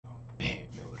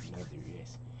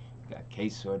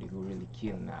KSHORDY who really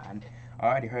killing now. I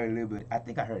already heard a little bit. I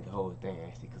think I heard the whole thing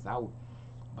actually, cause I was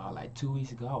about like 2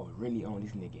 weeks ago. I was really on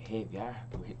this nigga heavy.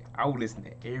 I would listen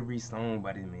to every song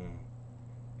by this man,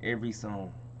 every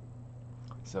song.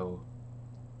 So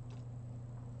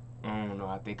I don't know.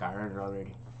 I think I heard it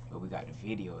already, but we got the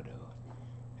video though.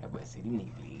 That boy said these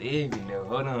niggas be living though.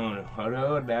 Hold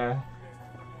on now.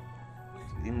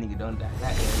 Them niggas don't die.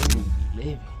 That these niggas be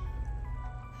living.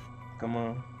 Come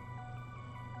on.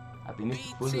 I think this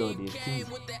is FOOLIO did too.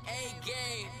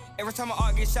 Every time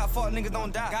I get shot, fuck niggas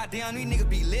don't die. Goddamn, these niggas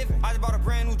be living. I just bought a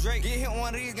brand new Drake. Get hit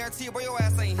one of these, guarantee it, boy, your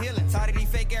ass ain't healing. Tired of these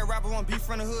fake ass rappers want beef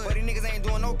from the hood, but these niggas ain't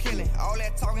doing no killing. All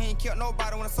that talking, he ain't killed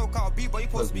nobody when a so-called beef, boy, you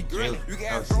supposed to be grilling. You can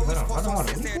ask bro, who's supposed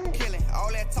to sit there killing.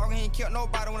 All that talking, he ain't killed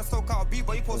nobody when a so-called beef,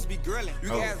 boy, you supposed to be grilling. You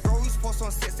can ask bro, who's supposed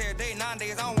to sit there day.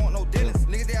 Nowadays, I don't want no dealings.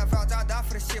 Niggas they vouch, I die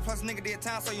for this shit, plus nigga did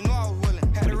time, so you know I was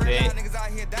willing. Had to realize niggas out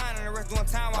here dying and the rest doing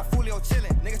time while FOOLIO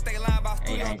chilling. Niggas stay lying about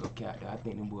FOOLIO. Hey, I ain't gonna cap though. I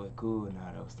think them boys cool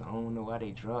now though, so I don't know why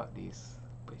they dropped this,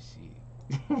 but shit.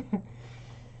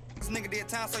 This nigga did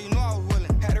time, so you know I was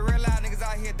willing. Had to realize niggas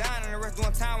out here dying and the rest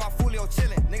doing time while FOOLIO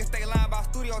chilling. Niggas stay lying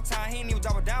about studio time, he ain't even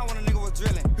drop it down when a nigga was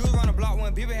drilling. He was running the block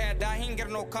when people had died, he ain't get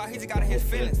no car, he just got in his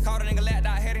feelings. Called a nigga lapped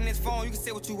out, head in his phone, you can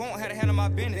say what you want, had to handle my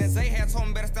business. Then Zay had told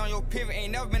me better stay on your pivot,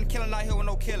 ain't never been killing out here with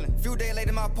no killing. Few days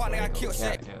later, my partner got killed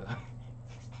shit.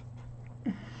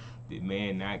 The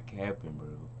man not capping, bro.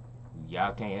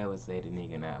 Y'all can't ever say the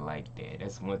nigga not like that.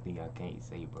 That's one thing I can't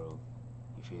say, bro.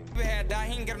 You feel me? People had died,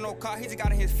 he ain't get no car, he just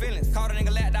got in his feelings. Called a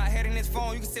nigga lapped out, head in his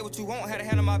phone, you can say what you want, had to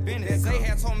handle my business. Then Zay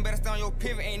had told me better stay on your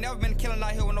pivot, ain't never been killing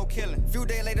out here with no killing. Few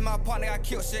days later, my partner got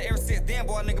killed shit. Ever since then,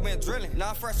 boy, a nigga been drilling. Now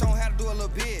I'm fresh on how to do a little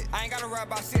bit. I ain't gotta rap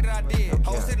about shit that I did.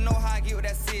 Whole city know how I get with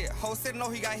that shit. Whole city know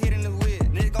he got hit in the wig.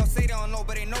 Niggas gon' say they don't know,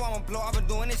 but they know I'ma blow. I been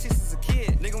doing this shit since a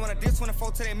kid. Nigga wanna diss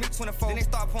 24 till they meet 24. Then they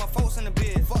start pouring folks in the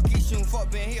bed. Fuck keep shooting, fuck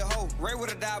being here, ho. Ray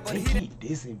would've died, but they he keep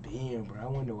dissing Ben, bro. I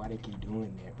wonder why they keep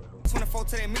doing that, bro. 24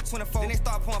 till they meet 24. Then they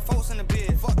start pouring folks in the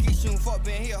bed. Fuck keep shooting, fuck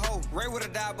being here, ho. Ray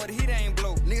would've died, but he ain't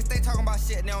blow. Niggas stay talking about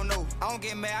shit they don't know. I don't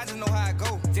get mad, I just know how I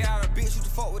go. Get out of bitch, you to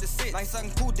fuck with the shit. Like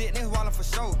something cool dick, niggas wildin' for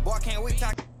show. Boy, I can't wait till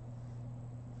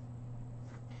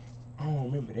I don't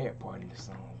remember that part in the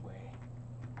song, boy.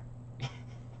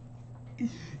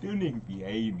 Them niggas be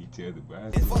hating each other,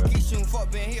 bro. Fuck keep shooting,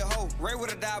 fuck being here, ho. Ray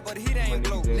would've died, but he ain't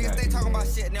blow. Niggas stay talking about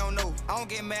shit they don't know. I don't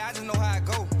get mad, I just know how I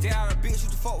go. Get out of bitch, you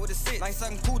to fuck with the shit. Like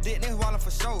something cool dick, niggas wildin'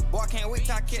 for show. Boy, I can't wait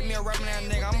till I catch me a rapping ass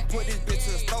nigga. I'ma put this bitch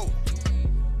to the stove.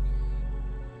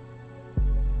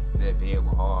 That bed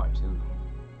was hard too.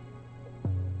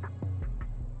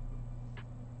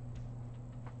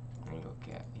 I ain't gonna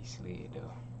cap, he slid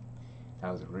though.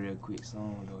 That was a real quick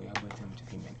song though. Y'all better tell me what you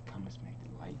think in the comments, smack the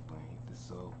like button, hit the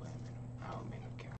sub button, man. Oh man.